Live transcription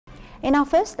In our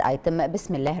first item,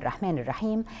 Bismillah ar-Rahman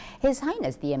ar-Rahim, His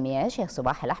Highness the Amir, Sheikh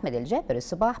Al-Ahmad Al-Jabir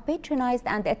Al-Sabah, patronized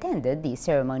and attended the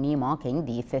ceremony marking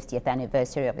the 50th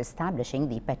anniversary of establishing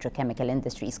the Petrochemical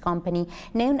Industries Company,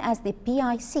 known as the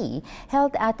PIC,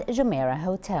 held at Jumeirah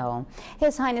Hotel.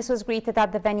 His Highness was greeted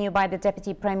at the venue by the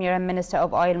Deputy Premier and Minister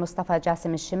of Oil, Mustafa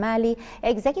Jassim Al-Shimali,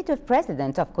 Executive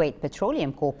President of Kuwait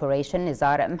Petroleum Corporation,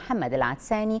 Nizar Muhammad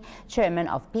Al-Atsani, Chairman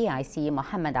of PIC,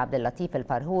 Muhammad Abdul Latif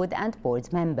Al-Farhood, and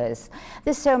board members.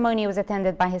 This ceremony was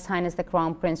attended by His Highness the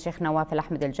Crown Prince Sheikh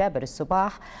Al-Ahmad Al-Jabir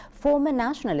Al-Sabah, former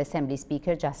National Assembly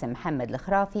Speaker Jassim Muhammad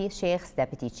Al-Khrafi, Sheikh's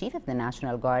Deputy Chief of the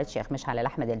National Guard Sheikh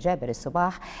Al-Ahmad Al-Jabir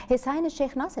Al-Sabah, His Highness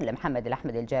Sheikh Nasser Muhammad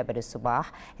Al-Ahmad Al-Jabir Al-Sabah,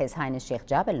 His Highness Sheikh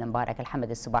Jabal Mubarak Al-Hamad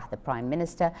Al-Sabah, the Prime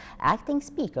Minister, Acting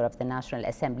Speaker of the National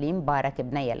Assembly Mubarak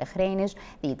Ibnay Al-Khrainij,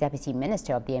 the Deputy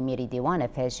Minister of the Amiri Diwan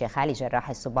Affairs Sheikh Ali Jarrah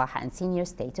Al-Sabah, and senior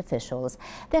state officials.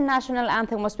 The national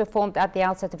anthem was performed at the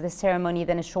outset of the ceremony,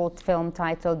 then a short film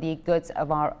titled The Goods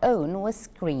of Our Own was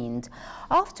screened.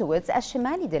 Afterwards,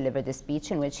 Al-Shimali delivered a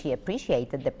speech in which he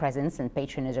appreciated the presence and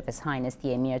patronage of His Highness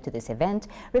the Emir to this event,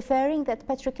 referring that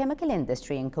petrochemical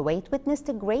industry in Kuwait witnessed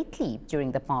a great leap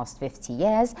during the past 50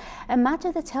 years, a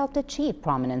matter that helped achieve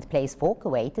prominent place for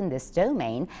Kuwait in this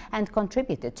domain and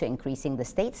contributed to increasing the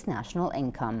state's national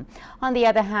income. On the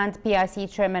other hand,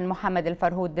 PIC Chairman Muhammad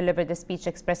Al-Farhood delivered a speech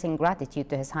expressing gratitude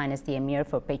to His Highness the Emir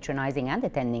for patronizing and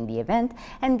attending the event,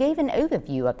 and gave an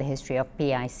overview of the history of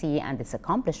PIC and its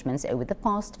accomplishments over the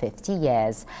past 50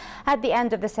 years. At the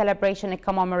end of the celebration, a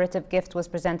commemorative gift was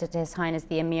presented to His Highness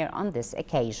the Emir on this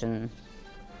occasion.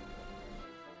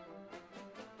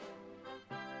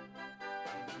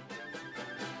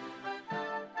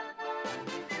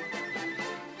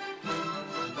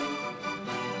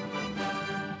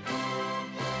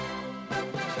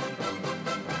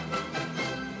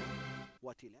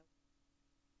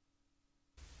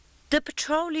 The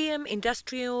Petroleum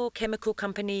Industrial Chemical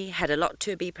Company had a lot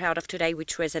to be proud of today,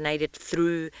 which resonated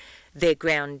through their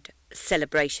grand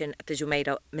celebration at the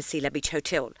Jumeirah Messilah Beach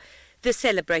Hotel. The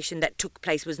celebration that took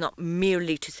place was not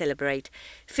merely to celebrate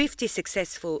 50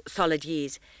 successful solid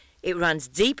years. It runs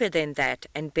deeper than that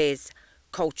and bears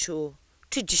cultural,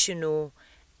 traditional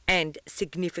and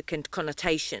significant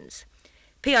connotations.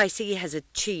 PIC has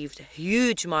achieved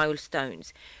huge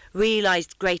milestones,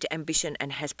 realised great ambition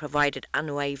and has provided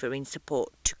unwavering support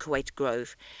to Kuwait's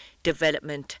growth,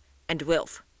 development and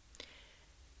wealth.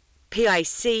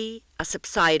 PIC, a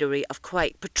subsidiary of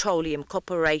Kuwait Petroleum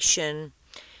Corporation,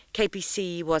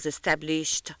 KPC, was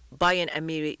established by an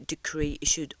Amiri decree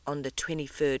issued on the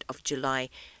 23rd of July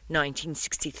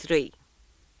 1963.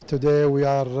 Today we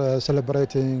are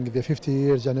celebrating the 50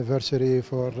 years anniversary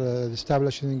for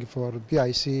establishing for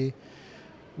PIC. We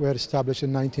were established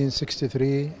in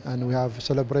 1963 and we have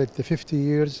celebrated the 50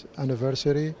 years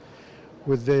anniversary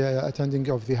with the attending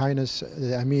of the Highness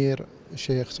the Amir,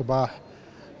 Sheikh Al-Ahmad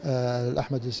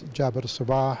Al-Jabir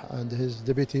Al-Sabah and his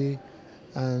deputy.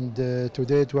 And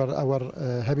today it was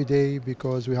our happy day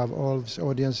because we have all this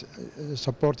audience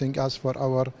supporting us for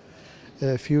our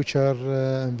future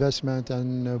investment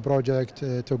and project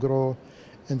to grow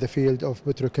in the field of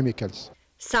petrochemicals.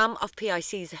 Some of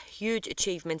PIC's huge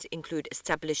achievements include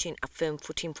establishing a firm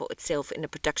footing for itself in the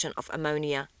production of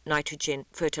ammonia, nitrogen,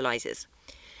 fertilizers.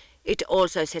 It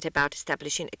also set about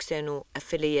establishing external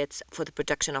affiliates for the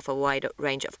production of a wide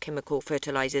range of chemical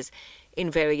fertilizers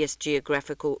in various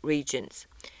geographical regions,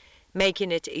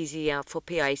 making it easier for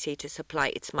PIC to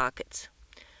supply its markets.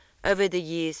 Over the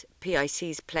years,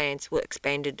 PIC's plants were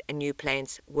expanded and new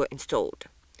plants were installed.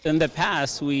 In the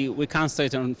past, we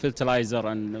concentrated on fertilizer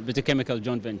and petrochemical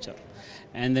joint venture.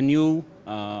 And the new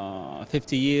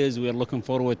 50 years, we are looking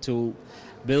forward to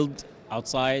build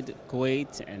outside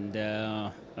Kuwait and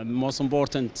most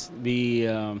important,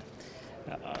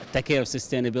 take care of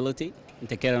sustainability, and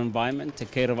take care of environment, take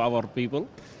care of our people,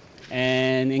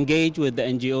 and engage with the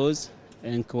NGOs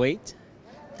in Kuwait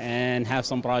and have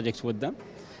some projects with them.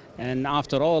 And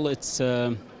after all, it's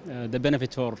the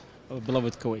benefit for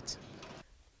beloved Kuwait.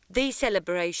 The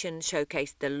celebration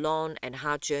showcased the long and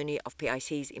hard journey of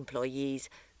PIC's employees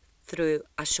through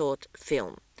a short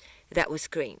film that was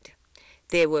screened.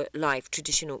 There were live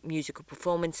traditional musical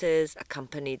performances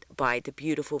accompanied by the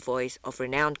beautiful voice of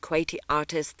renowned Kuwaiti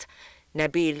artist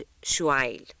Nabil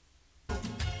Shuail.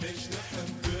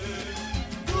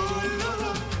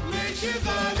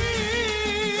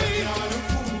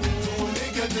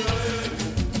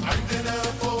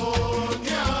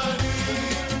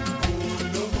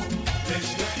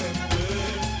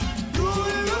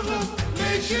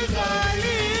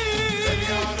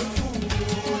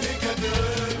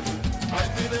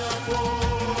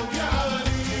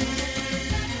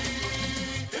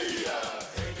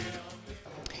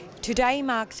 Today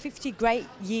marks 50 great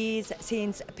years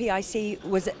since PIC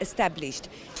was established,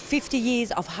 50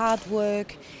 years of hard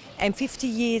work and 50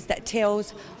 years that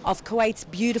tells of Kuwait's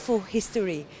beautiful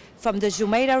history. From the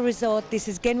Jumeirah Resort, this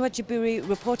is Jumeirah Messilah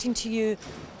reporting to you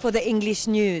for the English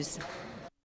News.